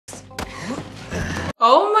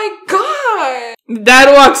Oh my god!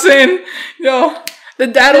 Dad walks in. Yo, the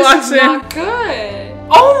dad walks in. This is not good.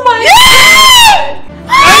 Oh my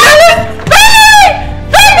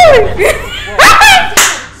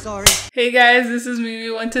god! Sorry. Hey guys, this is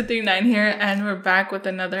Mimi1239 here, and we're back with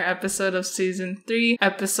another episode of Season 3,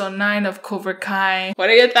 Episode 9 of Cobra Kai. What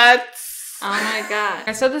are your thoughts? Oh my god.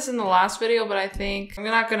 I said this in the last video, but I think I'm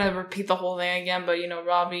not gonna repeat the whole thing again, but you know,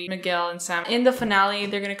 Robbie, Miguel, and Sam. In the finale,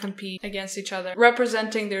 they're gonna compete against each other,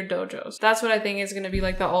 representing their dojos. That's what I think is gonna be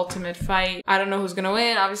like the ultimate fight. I don't know who's gonna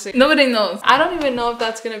win, obviously. Nobody knows. I don't even know if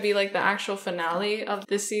that's gonna be like the actual finale of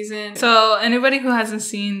this season. So anybody who hasn't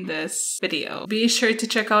seen this video, be sure to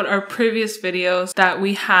check out our previous videos that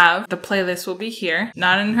we have. The playlist will be here,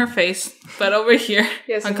 not in her face, but over here.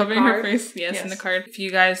 Yes, uncovering her face. Yes, in the card. If you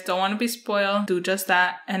guys don't want to be spoiled, do just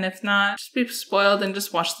that. And if not, just be spoiled and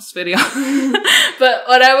just watch this video. But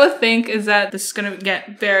what I would think is that this is going to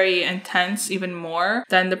get very intense, even more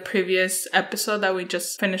than the previous episode that we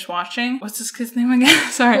just finished watching. What's this kid's name again?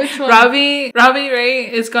 Sorry. Which one? Robbie Ray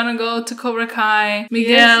is going to go to Cobra Kai.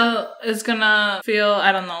 Miguel is going to feel,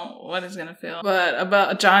 I don't know what he's going to feel, but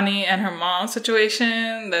about Johnny and her mom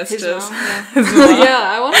situation. That's his just mom, yeah. his mom. Yeah,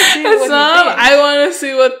 I want to see what he thinks. I want to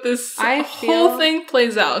see what this whole thing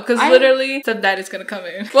plays out, because literally stepdad is gonna come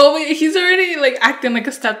in. Well, he's already like acting like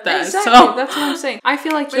a stepdad. Exactly, so that's what I'm saying. I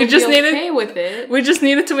feel like he'll be okay with it. We just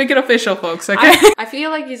needed to make it official, folks. Okay. I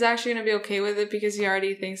feel like he's actually gonna be okay with it because he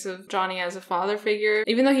already thinks of Johnny as a father figure.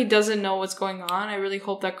 Even though he doesn't know what's going on, I really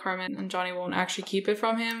hope that Carmen and Johnny won't actually keep it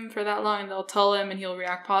from him for that long. They'll tell him and he'll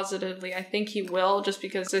react positively. I think he will, just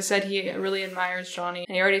because they said he really admires Johnny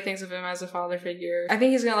and he already thinks of him as a father figure. I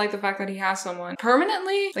think he's gonna like the fact that he has someone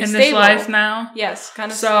permanently, like, in stable. this life now. Yes,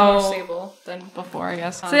 kind of more stable than before, I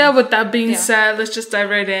guess. So yeah, with that being said, let's just dive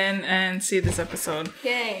right in and see this episode.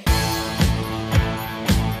 Yay.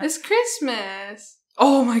 It's Christmas.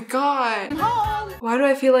 Oh my god. Why do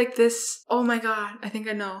I feel like this? Oh my god, I think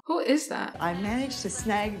I know. Who is that? I managed to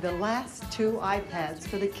snag the last 2 iPads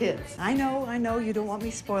for the kids. I know you don't want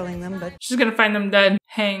me spoiling them, but She's gonna find them dead.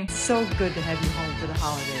 Hang. so good to have you home for the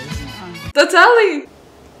holidays. That's Ellie.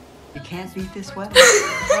 You can't beat this weather.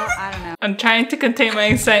 Well, I don't know. I'm trying to contain my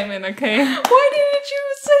excitement, okay? Why didn't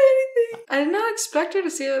you say anything? I did not expect her to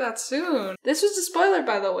see her that soon. This was a spoiler,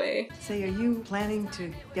 by the way. Say, are you planning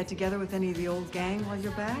to get together with any of the old gang while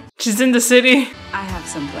you're back? She's in the city. I have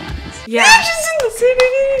some plans. Yeah, she's in the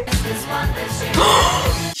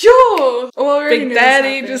city. Yo! Well, Big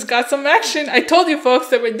Daddy just got some action. I told you folks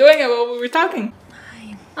that we're doing it while we were talking.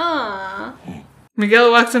 Aww.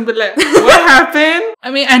 Miguel walks in, but like, what happened?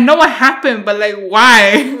 I mean, I know what happened, but like,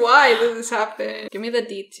 why? Why did this happen? Give me the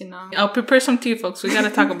deets, you know. I'll prepare some tea, folks. We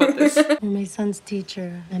gotta talk about this. You're my son's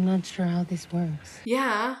teacher. I'm not sure how this works.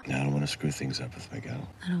 Yeah. No, I don't want to screw things up with Miguel.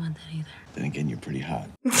 I don't want that either. Then again, you're pretty hot.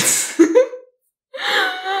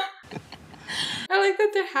 I like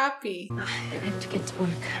that they're happy. I have to get to work.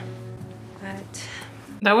 But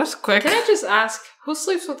That was quick. can I just ask, who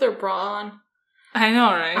sleeps with their bra on? I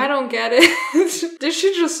know, right? I don't get it. Did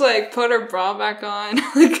she just like put her bra back on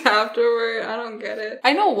like afterward? I don't get it.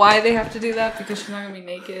 I know why they have to do that because she's not gonna be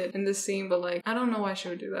naked in this scene, but like I don't know why she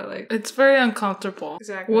would do that. Like It's very uncomfortable.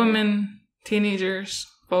 Exactly. Women, teenagers,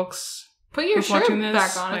 folks. put your who's shirt watching this,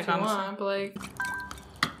 back on like, if you honestly. want, but like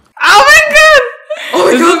Oh my god! Oh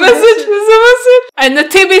my This god, is a message! This is a message! And the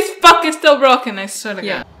TV's fucking still broken, I swear to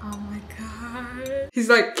God. Oh my god. He's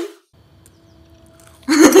like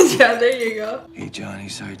yeah, there you go. Hey, Johnny,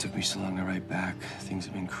 sorry it took me so long to write back. Things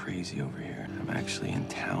have been crazy over here. I'm actually in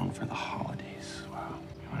town for the holidays. Wow.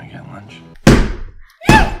 You want to get lunch?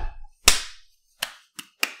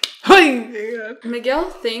 Oh my god. Miguel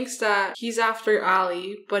thinks that he's after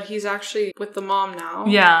Ali, but he's actually with the mom now.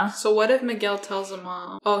 Yeah. So what if Miguel tells the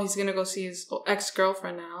mom, oh, he's gonna go see his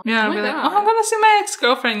ex-girlfriend now? Yeah, I'll my be like, God. oh, I'm gonna see my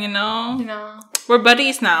ex-girlfriend, you know? You know. We're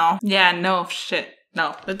buddies now. Yeah, no, shit.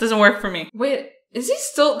 No, that doesn't work for me. Wait, is he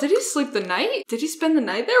still, did he sleep the night? Did he spend the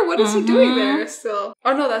night there? What is he doing there still?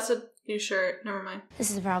 Oh no, that's a new shirt. Never mind. This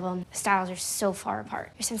is the problem. The styles are so far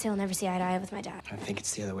apart. Your sensei will never see eye to eye with my dad. I think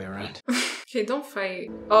it's the other way around. Okay, don't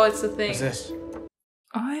fight. Oh, it's the thing. What's this?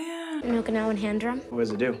 Oh, yeah. An Okinawan hand drum. What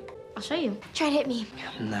does it do? I'll show you. Try to hit me.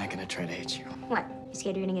 I'm not gonna try to hit you. What? You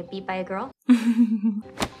scared you're gonna get beat by a girl?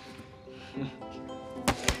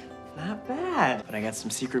 Not bad. But I got some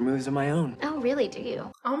secret moves of my own. Oh, really? Do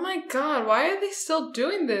you? Oh my god, why are they still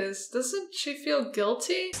doing this? Doesn't she feel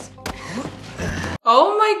guilty?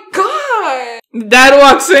 Oh my god! Dad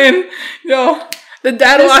walks in. Yo, the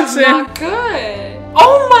dad walks This is in. not good.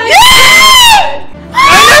 Oh my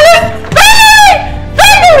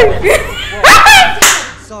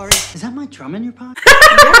Sorry. Is that my drum in your pocket?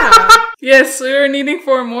 god! Yes, we were needing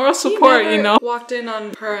for moral support, you know. Walked in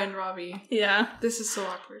on her and Robbie. Yeah. This is so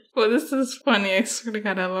awkward. Well, this is funny. I swear to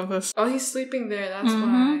God, I love this. Oh, he's sleeping there. That's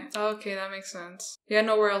why. Okay, that makes sense. He had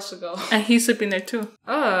nowhere else to go. And he's sleeping there too.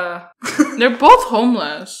 They're They're both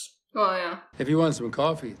homeless. Well, yeah. If you want some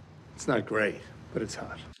coffee, it's not great, but it's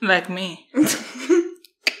hot. Like me.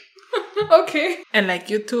 Okay. And like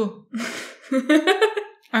you too.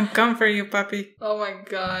 I'm coming for you, puppy. Oh my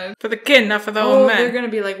god. For the kid, not for the old man. They're gonna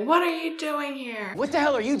be like, what are you doing here? What the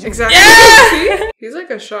hell are you doing? Exactly. Yeah! He's like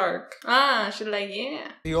a shark. Ah, she's like, yeah.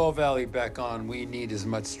 The All Valley back on. We need as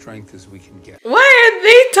much strength as we can get. Why are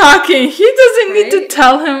they talking? He doesn't need to Right?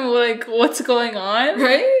 tell him, like, what's going on.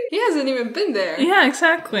 Right? He hasn't even been there. Yeah,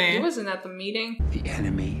 exactly. He wasn't at the meeting. The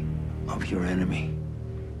enemy of your enemy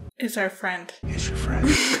Is our friend. is your friend.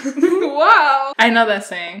 Wow. I know that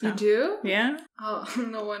saying. You do? Yeah? Oh,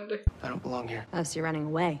 no wonder. I don't belong here. Oh, so you're running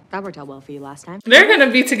away. That worked out well for you last time. They're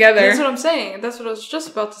gonna be together. That's what I'm saying. That's what I was just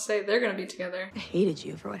about to say. They're gonna be together. I hated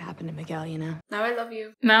you for what happened to Miguel, you know. Now I love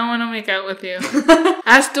you. Now I wanna make out with you.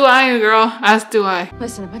 As do I, girl. As do I.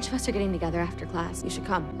 Listen, a bunch of us are getting together after class. You should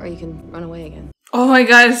come, or you can run away again. Oh my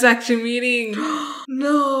god, it's actually meeting.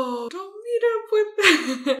 No. Don't meet up with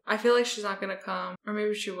I feel like she's not gonna come. Or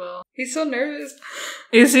maybe she will. He's so nervous.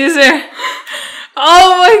 He sees her.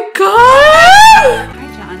 Oh my god! Hi,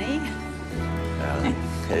 Johnny.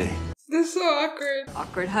 Hey. This is so awkward.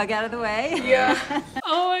 Awkward hug out of the way. Yeah.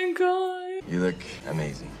 Oh my god. You look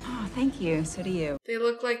amazing. Oh, thank you. So do you. They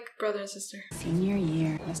look like brother and sister. Senior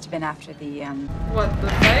year. Must have been after the, What, the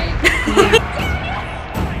fight?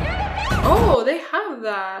 Oh, they have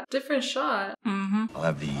that. Different shot. I'll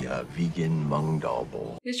have the vegan mung dal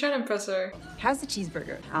bowl. He's trying to impress her. How's the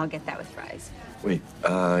cheeseburger? I'll get that with fries. Wait,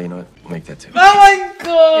 you know what? Make that too. Oh my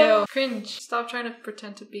god! Ew. Cringe. Stop trying to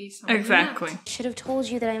pretend to be someone. Exactly. Should have told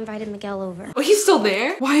you that I invited Miguel over. Oh, he's still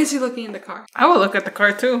there? Why is he looking in the car? I will look at the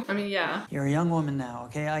car too. I mean, yeah. You're a young woman now,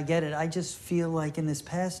 okay? I get it. I just feel like in this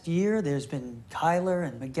past year, there's been Tyler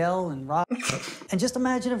and Miguel and Rob. And just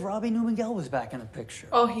imagine if Robbie knew Miguel was back in the picture.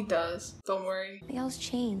 Oh, he does. Don't worry. Miguel's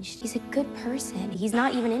changed. He's a good person. He's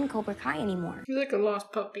not even in Cobra Kai anymore. He's like a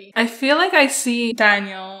lost puppy. I feel like I see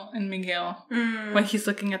Daniel and Miguel when he's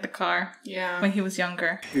looking at the car. Yeah. When he was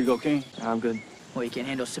younger. Here you go, King. I'm good. Well, you can't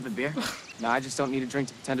handle a sip of beer? No, I just don't need a drink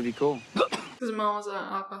to pretend to be cool. His mom was an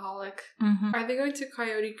alcoholic. Are they going to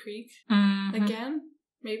Coyote Creek again?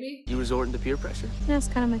 Maybe? You resorting to peer pressure? Yeah, that's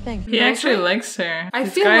kind of my thing. He actually likes her. I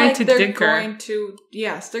He's feel going like to they're dig her. going to...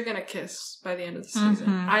 Yes, they're going to kiss by the end of the season.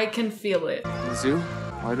 I can feel it. The zoo?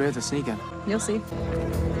 Why'd we have to sneak in? You'll see.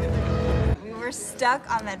 We were stuck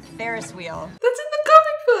on that Ferris wheel. That's in the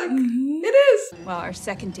comic book. It is. Well, our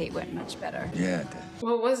second date went much better. Yeah, it did.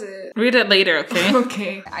 What was it? Read it later, okay?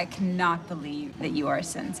 Okay. I cannot believe that you are a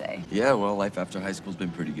sensei. Yeah, well, life after high school's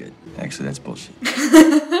been pretty good. Actually, that's bullshit.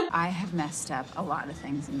 I have messed up a lot of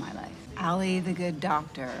things in my life. Allie, the good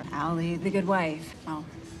doctor. Allie, the good wife. Well,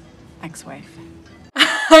 ex-wife.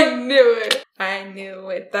 I knew it. I knew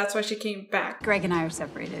it. That's why she came back. Greg and I are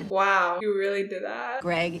separated. Wow. You really did that.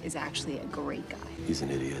 Greg is actually a great guy. He's an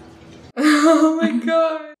idiot. Oh my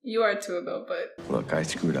god. You are too, though, but... Look, I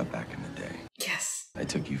screwed up back in the day. Yes. I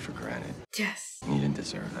took you for granted. Yes. You didn't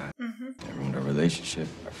deserve that. I ruined our relationship,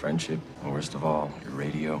 our friendship, and worst of all, your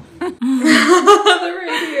radio. The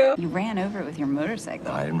radio. You ran over it with your motorcycle.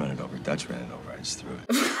 No, I didn't run it over. Dutch ran it over. I just threw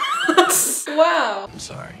it. Wow. I'm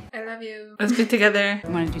sorry. I love you. Let's be together. You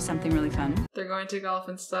want to do something really fun? They're going to golf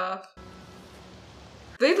and stuff.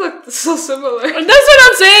 They look so similar. That's what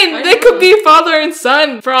I'm saying. I They know. could be father and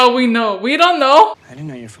son for all we know. We don't know. I didn't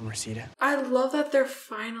know you're from Reseda. I love that they're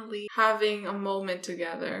finally having a moment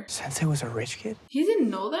together. Sensei was a rich kid? You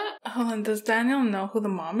didn't know that? Hold on, does Daniel know who the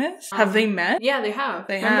mom is? Have they met? Yeah, they have.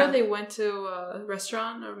 They Remember have. they went to a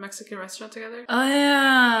restaurant, a Mexican restaurant together? Oh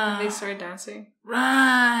yeah. And they started dancing.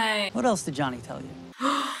 Right. What else did Johnny tell you?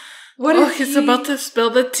 What Oh, if he's about to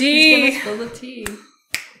spill the He's tea. gonna spill the tea.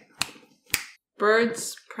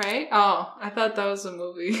 Birds Prey? Oh, I thought that was a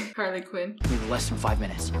movie. Harley Quinn. We have less than 5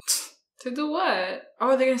 minutes. To do what?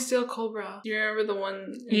 Oh, they're gonna steal Cobra. You remember the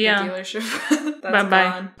one in Yeah. the dealership? That's Bye-bye.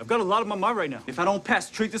 gone. I've got a lot on my mind right now. If I don't pass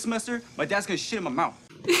trait this semester, my dad's gonna shit in my mouth.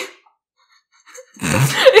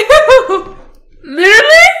 Ew!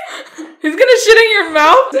 Literally? He's gonna shit in your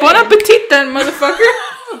mouth? Bon appetit then, motherfucker.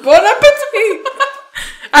 Bon appetit.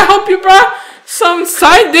 I hope you brought some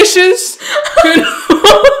side dishes.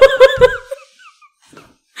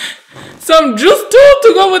 Some juice too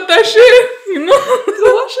to go with that shit. You know?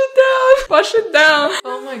 Wash it down. Wash it down.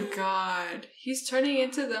 Oh my god. He's turning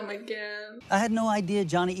into them again. I had no idea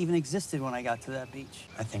Johnny even existed when I got to that beach.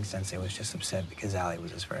 I think Sensei was just upset because Allie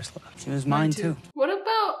was his first love. She was mine too. What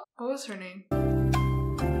about... Oh was her name?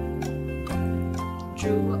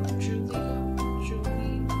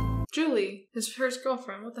 Julie, his first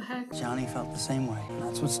girlfriend. What the heck? Johnny felt the same way. And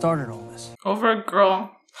that's what started all this. Over a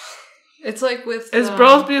girl. It's like with... It's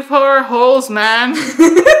bros before hoes, man.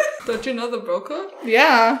 Don't you know the bro code?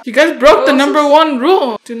 Yeah. You guys broke the number one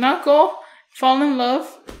rule. Do not go fall in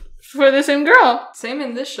love for the same girl. Same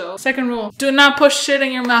in this show. Second rule. Do not push shit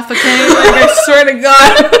in your mouth, okay? Like, I swear to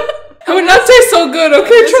God. It would not taste so good,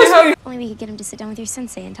 okay? Trust me. Only we could get him to sit down with your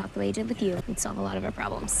sensei and talk the way he did with you. We'd solve a lot of our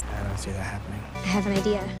problems. I don't see that happening. I have an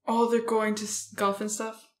idea. Oh, they're going to golf and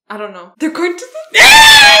stuff? I don't know. They're going to...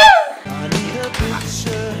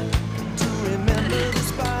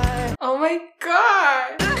 Oh my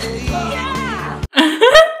god! Yeah!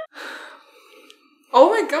 Oh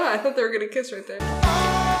my god, I thought they were gonna kiss right there.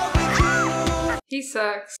 He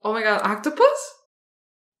sucks. Oh my god, octopus?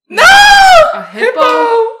 No! A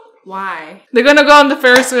hippo? Why? They're gonna go on the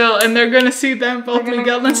Ferris wheel and they're gonna see them, both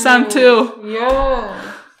Miguel and Sam too. Yo!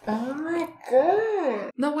 Oh my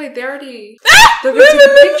god. No, wait, they already... They're gonna take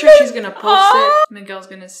a picture, she's gonna post it. Miguel's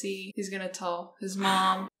gonna see, he's gonna tell his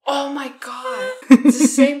mom. Oh my god. It's the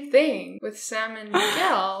same thing with Sam and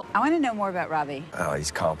Miguel. I want to know more about Robbie. Oh,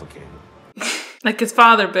 he's complicated. Like his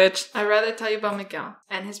father, bitch. I'd rather tell you about Miguel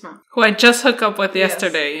and his mom. Who I just hooked up with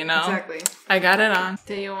yesterday, you know? Exactly. I got it on.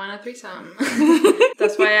 Do you want a threesome?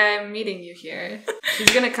 That's why I'm meeting you here. She's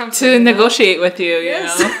gonna come to negotiate with you, you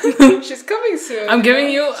know? She's coming soon. I'm giving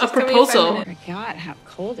you a proposal. I forgot how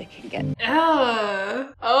cold it can get.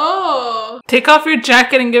 Oh. Take off your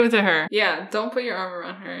jacket and give it to her. Yeah, don't put your arm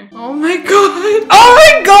around her. Oh my god. Oh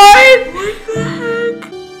my god! What the heck?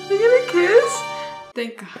 They gonna kiss?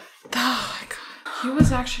 Thank god. Oh my god. He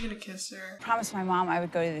was actually gonna kiss her. I promised my mom I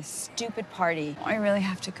would go to this stupid party. I really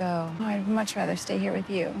have to go. Oh, I'd much rather stay here with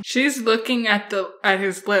you. She's looking at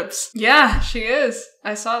his lips. Yeah, she is.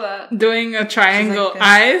 I saw that. Doing a triangle like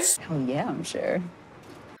eyes. Oh yeah, I'm sure.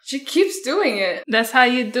 She keeps doing it. That's how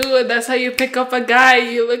you do it. That's how you pick up a guy.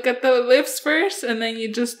 You look at the lips first and then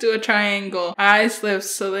you just do a triangle. Eyes, lips,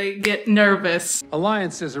 so they get nervous.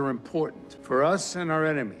 Alliances are important for us and our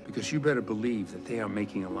enemy, because you better believe that they are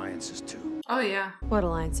making alliances too. Oh yeah. What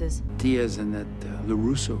alliances? Diaz and that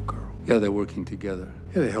LaRusso girl. Yeah, they're working together.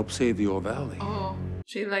 Yeah, they helped save the Ore Valley. Oh.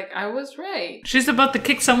 She I was right. She's about to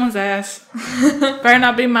kick someone's ass. Better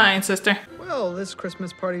not be mine, sister. Well, this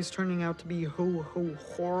Christmas party's turning out to be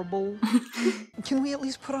horrible. Can we at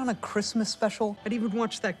least put on a Christmas special? I'd even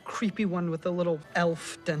watch that creepy one with the little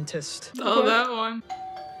elf dentist. Oh, that one.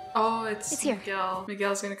 Oh, it's here. Miguel.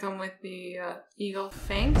 Miguel's gonna come with the eagle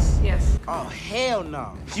fangs? Yes. Oh, hell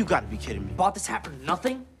no. You gotta be kidding me. Bought this hat for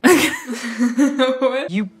nothing?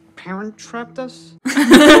 What? You parent trapped us?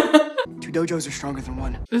 2 dojos are stronger than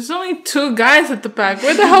 1. There's only 2 guys at the back.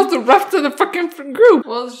 Where the hell's the rest of the fucking group?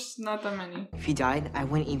 Well, there's just not that many. If he died, I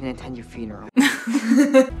wouldn't even attend your funeral. We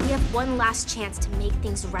have one last chance to make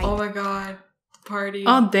things right. Oh my god. The party.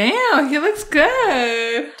 Oh, damn. He looks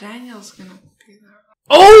good. Daniel's gonna be there.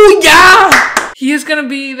 Oh, yeah! He is gonna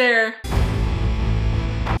be there.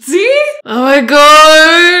 See? Oh my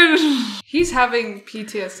god. He's having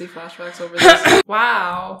PTSD flashbacks over this.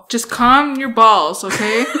 Wow. Just calm your balls,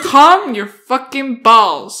 okay? Calm your fucking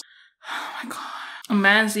balls. Oh my god. A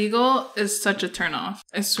man's ego is such a turnoff.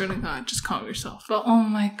 I swear to God, just calm yourself. But oh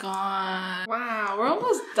my god. Wow, we're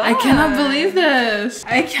almost done. I cannot believe this.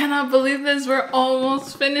 I cannot believe this. We're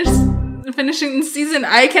almost finishing the season.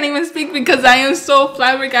 I can't even speak because I am so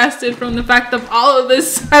flabbergasted from the fact that all of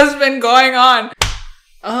this has been going on.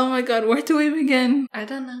 Oh my god, where do we begin? I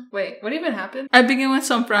don't know. Wait, what even happened? I begin with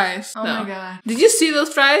some fries. Oh my god. Did you see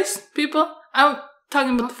those fries, people? I'm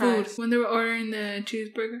talking about What the food. fries? When they were ordering the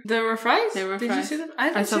cheeseburger. There were fries? There were Did fries. you see them? I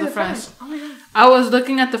didn't saw see the fries. Oh my god. I was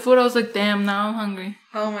looking at the food. I was like, damn, now I'm hungry.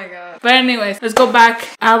 Oh my god. But anyways, let's go back.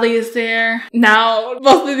 Ali is there. Now,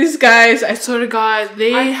 both of these guys, I swear to God,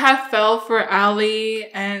 they have fell for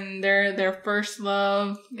Ali and they're their first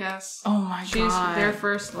love. Yes. Oh my She's God. their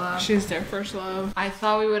first love. She's their first love. I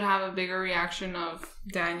thought we would have a bigger reaction of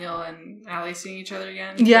Daniel and Ali seeing each other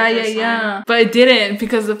again. Yeah. But it didn't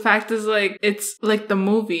because the fact is it's like the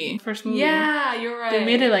movie. First movie. Yeah, you're right. They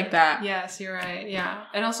made it like that. Yes, you're right. Yeah.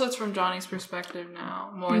 And also it's from Johnny's perspective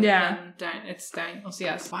now. More than it's Daniel's.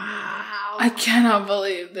 Yes. Wow. I cannot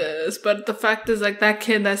believe this. But the fact is that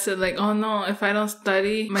kid that said oh no, if I don't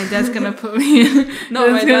study, my dad's gonna put me in. No,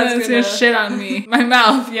 my dad's gonna shit on me. My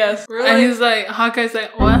mouth. Yes. And he's Hawkeye's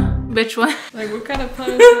what? Bitch, what? What kind of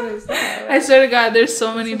punishment is that? I swear to God, there's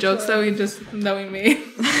so many jokes that we made.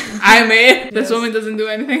 I made. This woman doesn't do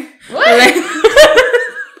anything. What?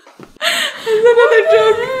 Another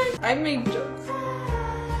joke. I make jokes.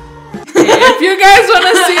 If you guys want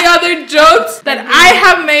to see how other jokes that I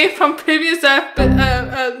have made from previous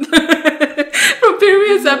from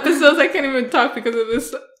previous episodes. I can't even talk because of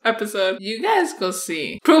this episode. You guys go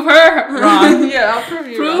see. Prove her wrong. Yeah, I'll prove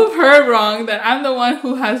you Prove her wrong that I'm the one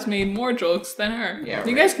who has made more jokes than her. Yeah,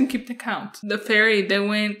 you guys can keep the count. The ferry, they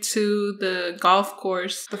went to the golf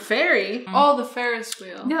course. The ferry? Oh, the Ferris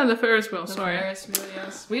wheel. Yeah, the Ferris wheel. The sorry. Ferris wheel,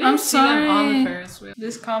 yes. We didn't see them on the Ferris wheel.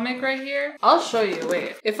 This comic right here, I'll show you.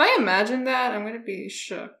 Wait. If I imagine that, I'm gonna be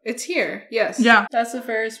shook. It's here. Yes. Yeah. That's the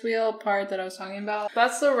Ferris wheel part that I was talking about.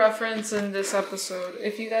 That's the reference in this episode.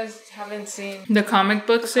 If you guys haven't seen the comic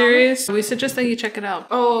book series, we suggest that you check it out.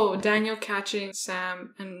 Oh, Daniel catching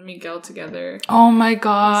Sam and Miguel together. Oh my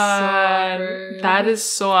god. So that is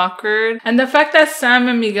so awkward. And the fact that Sam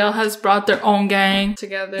and Miguel has brought their own gang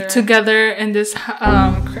together in this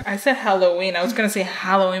I said Halloween. I was gonna say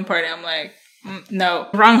Halloween party. I'm like, no,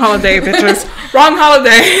 wrong holiday, bitches. Wrong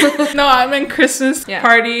holiday. No, I meant Christmas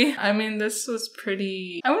party. I mean, this was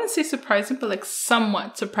pretty, I wouldn't say surprising, but like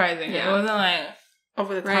somewhat surprising. Yeah. It wasn't like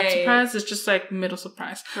over the top surprise. It's just like middle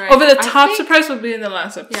surprise. Right. Over the top surprise would be in the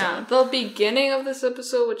last episode. Yeah, the beginning of this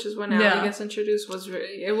episode, which is when Allie gets introduced,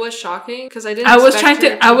 it was shocking because I didn't.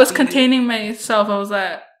 I was containing myself. I was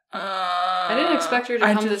like, I didn't expect her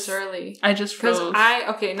to come this early. I just froze.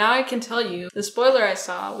 Now I can tell you the spoiler I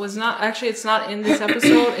saw was not actually, it's not in this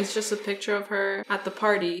episode. It's just a picture of her at the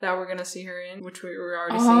party that we're gonna see her in, which we were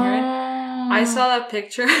already seeing her in. I saw that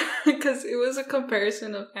picture because it was a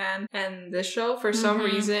comparison of Anne and this show. For some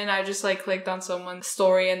reason, I just like clicked on someone's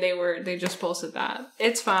story and they just posted that.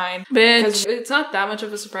 It's fine. Bitch. It's not that much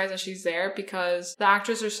of a surprise that she's there because the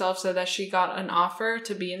actress herself said that she got an offer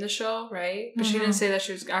to be in the show, right? But she didn't say that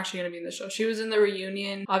she was actually going to be in the show. She was in the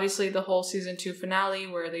reunion, obviously the whole season 2 finale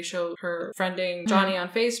where they showed her friending Johnny on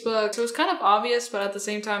Facebook. So it was kind of obvious, but at the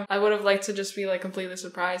same time, I would have liked to just be like completely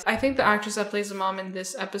surprised. I think the actress that plays the mom in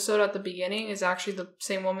this episode at the beginning is actually the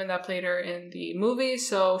same woman that played her in the movie.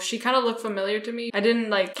 So she kind of looked familiar to me. I didn't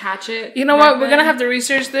like catch it. You know what? We're going to have to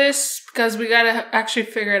research this because we got to actually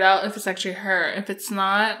figure it out if it's actually her. If it's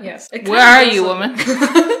not, yes. Where are you, woman?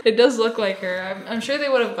 It does look like her. I'm sure they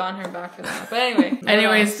would have gotten her back for that. But anyway.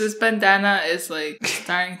 Anyways, this bandana is like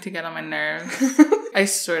starting to get on my nerves. I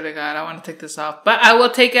swear to God, I want to take this off. But I will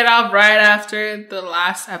take it off right after the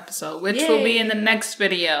last episode, which will be in the next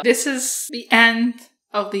video. This is the end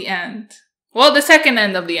of the end. Well, the second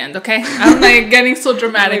end of the end, okay? I'm like getting so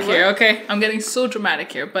dramatic here, okay? I'm getting so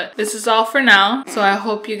dramatic here, but this is all for now. So I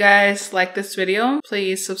hope you guys like this video.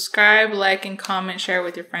 Please subscribe, like, and comment, share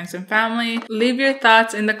with your friends and family. Leave your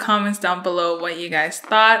thoughts in the comments down below what you guys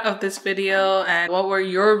thought of this video and what were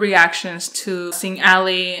your reactions to seeing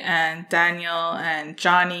Allie and Daniel and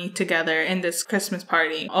Johnny together in this Christmas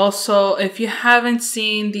party. Also, if you haven't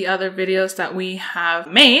seen the other videos that we have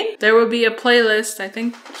made, there will be a playlist, I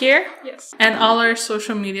think, here. Yes. And all our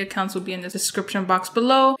social media accounts will be in the description box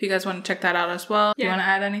below if you guys want to check that out as well. Yeah. You want to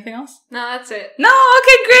add anything else? No, that's it. No?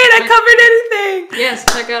 Okay, great. I covered anything. Yes,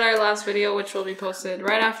 check out our last video, which will be posted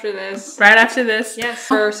right after this. Right after this? Yes,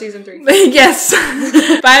 for season 3. Yes.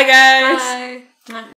 Bye, guys. Bye.